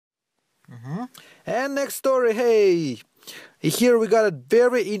And next story, hey! Here we got a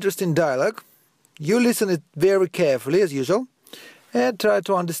very interesting dialogue. You listen it very carefully as usual and try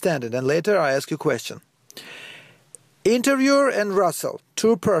to understand it, and later I ask you a question. Interviewer and Russell,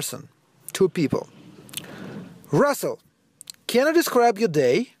 two people. Russell, can you describe your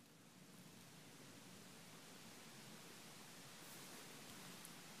day?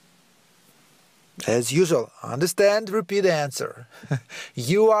 As usual, understand, repeat, answer.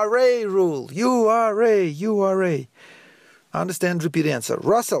 URA rule. URA. Understand, repeat, answer.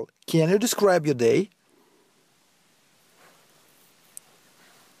 Russell, can you describe your day?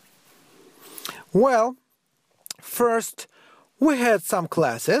 Well, first we had some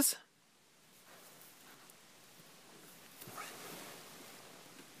classes.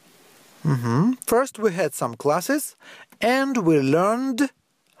 First we had some classes and we learned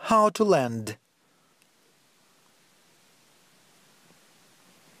how to land.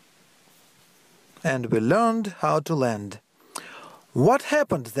 What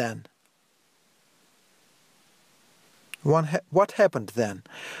happened then? What happened then?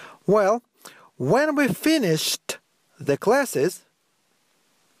 Well, when we finished the classes,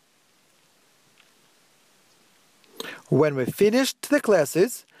 we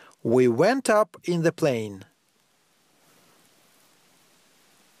went up in the plane.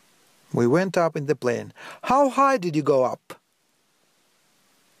 How high did you go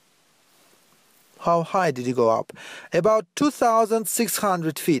up? About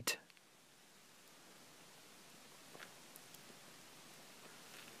 2,600 feet.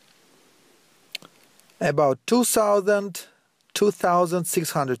 About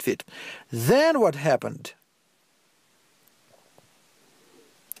 2,600 feet. Then what happened?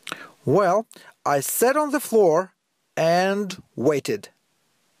 Well, I sat on the floor and waited.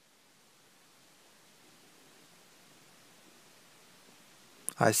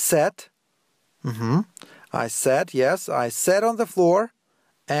 I sat on the floor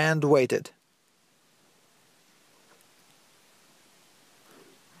and waited.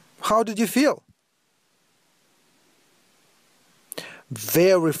 How did you feel?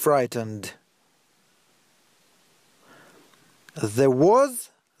 Very frightened. That was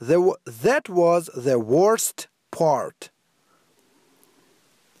the worst part.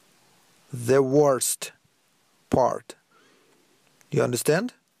 You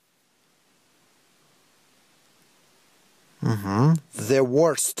understand? The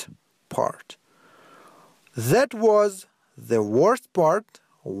worst part. That was the worst part,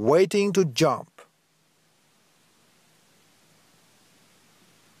 waiting to jump.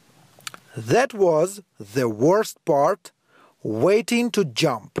 That was the worst part, waiting to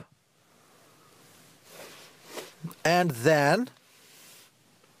jump. And then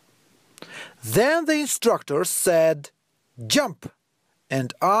the instructor said, "Jump,"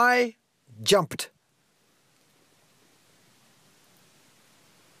 and I jumped.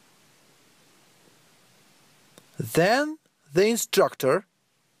 Then the instructor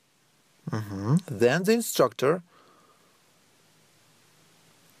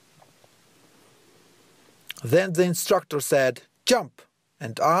said, "Jump,"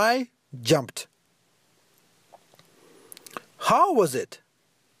 and I jumped. How was it?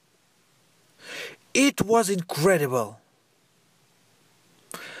 It was incredible.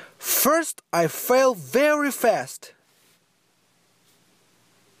 First, I fell very fast.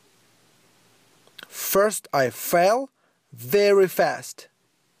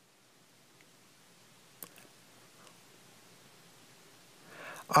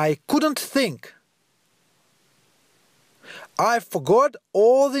 I couldn't think. I forgot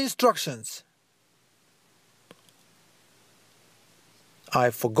all the instructions.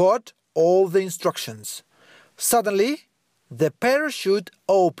 Suddenly, the parachute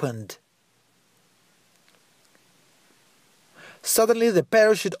opened.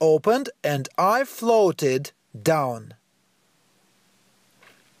 And I floated down.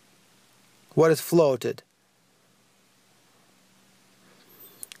 What is floated?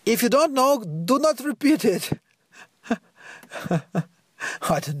 If you don't know, do not repeat it.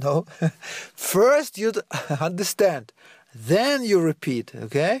 I don't know. First you understand, then you repeat,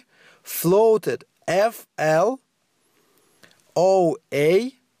 okay? Floated,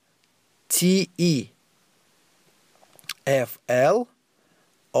 F-L-O-A-T-E. F-L-O-A-T-E.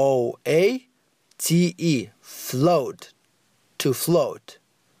 Float. To float.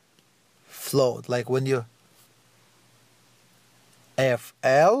 Float, like when you...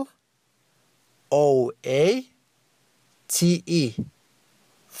 F-L-O-A-T-E.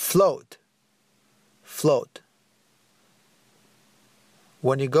 Float.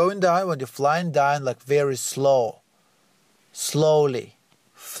 When you're going down, when you're flying down, like very slowly.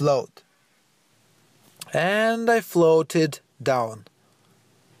 Float. and I floated down.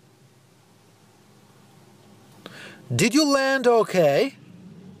 Did you land okay?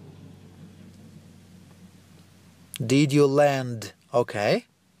 Did you land okay?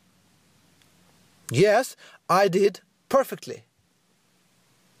 Yes, I did perfectly.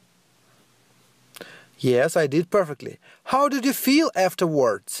 Yes, I did perfectly. How did you feel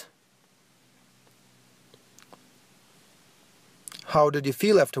afterwards? How did you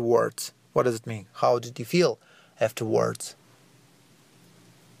feel afterwards? What does it mean? How did you feel afterwards?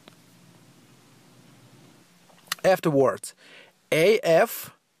 Afterwards.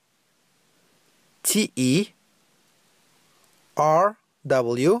 A-F-T-E-R-W-A-R-D-S.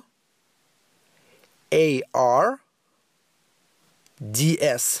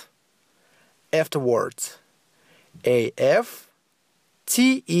 Afterwards. A-F-T-E-R.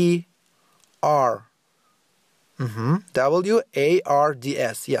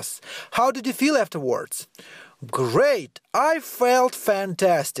 W-A-R-D-S. Yes. How did you feel afterwards? Great. I felt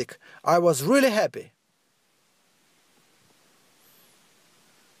fantastic. I was really happy.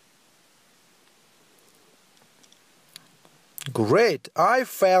 Great. I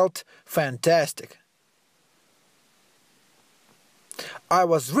felt fantastic. I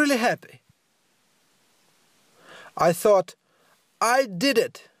was really happy. I thought, I did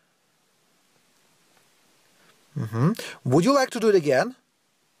it. Would you like to do it again?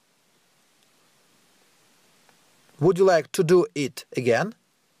 Would you like to do it again?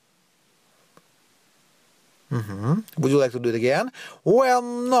 Would you like to do it again? Well,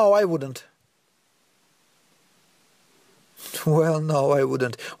 no, I wouldn't. Well, no, I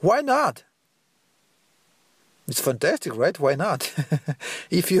wouldn't. Why not? It's fantastic, right? Why not?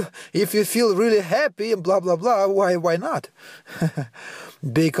 If you feel really happy and blah blah blah, why not?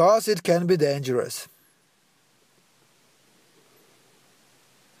 Because it can be dangerous.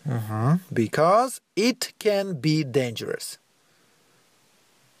 Because it can be dangerous.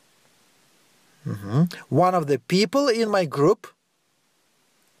 One of the people in my group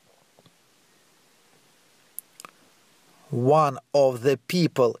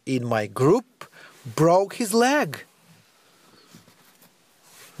broke his leg.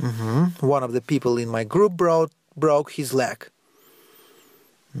 One of the people in my group broke his leg.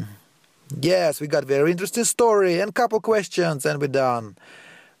 Yes, we got very interesting story and couple questions and we're done.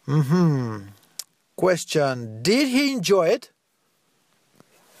 Question: did he enjoy it?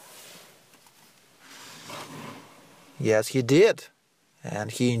 Yes, he did.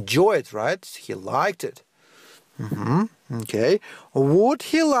 And he enjoyed, right? He liked it. Okay. Would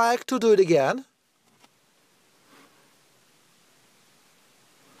he like to do it again?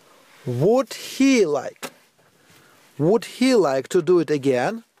 Would he like to do it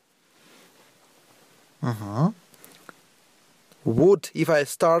again? Would, if I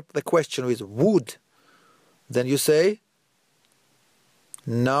start the question with would, then you say,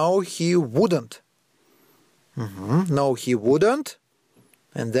 no, he wouldn't. No, he wouldn't.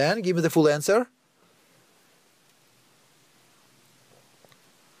 And then give me the full answer.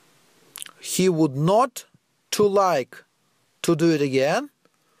 He would not to like to do it again.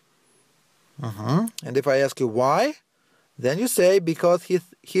 And if I ask you why, then you say because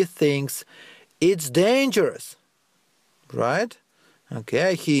he thinks it's dangerous. Right?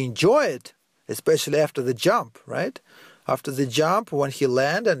 Okay, he enjoyed it, especially after the jump, right? After the jump, when he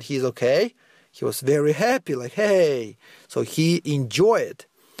landed and he's okay, he was very happy, like, hey. So he enjoyed it.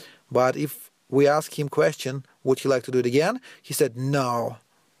 But if we ask him question, would he like to do it again? He said no,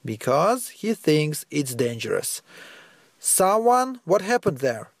 because he thinks it's dangerous. Someone, what happened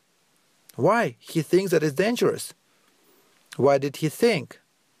there? Why? He thinks that it's dangerous. Why did he think?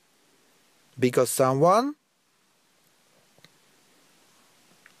 Because someone...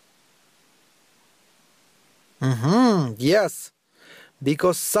 Yes,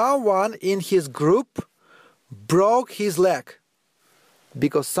 because someone in his group broke his leg.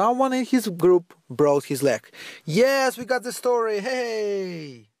 Because someone in his group broke his leg. Yes, we got the story.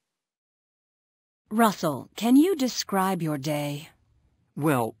 Hey! Russell, can you describe your day?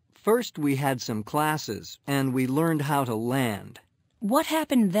 Well, first we had some classes, and we learned how to land. What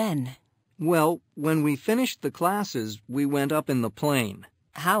happened then? Well, when we finished the classes, we went up in the plane.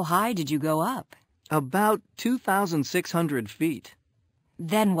 How high did you go up? About 2,600 feet.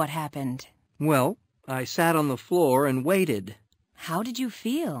 Then what happened? Well, I sat on the floor and waited. How did you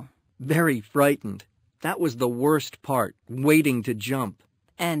feel? Very frightened. That was the worst part, waiting to jump.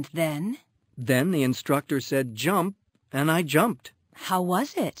 And then? Then the instructor said jump, and I jumped. How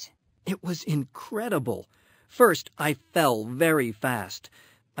was it? It was incredible. First, I fell very fast.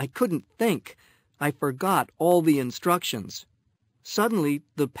 I couldn't think. I forgot all the instructions. Suddenly,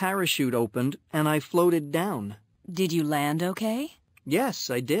 the parachute opened and I floated down. Did you land okay? Yes,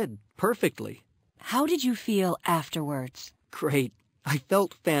 I did. Perfectly. How did you feel afterwards? Great. I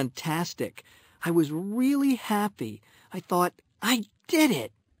felt fantastic. I was really happy. I thought, I did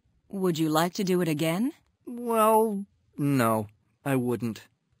it. Would you like to do it again? Well, no, I wouldn't.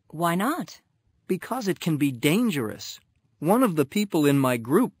 Why not? Because it can be dangerous. One of the people in my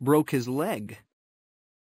group broke his leg.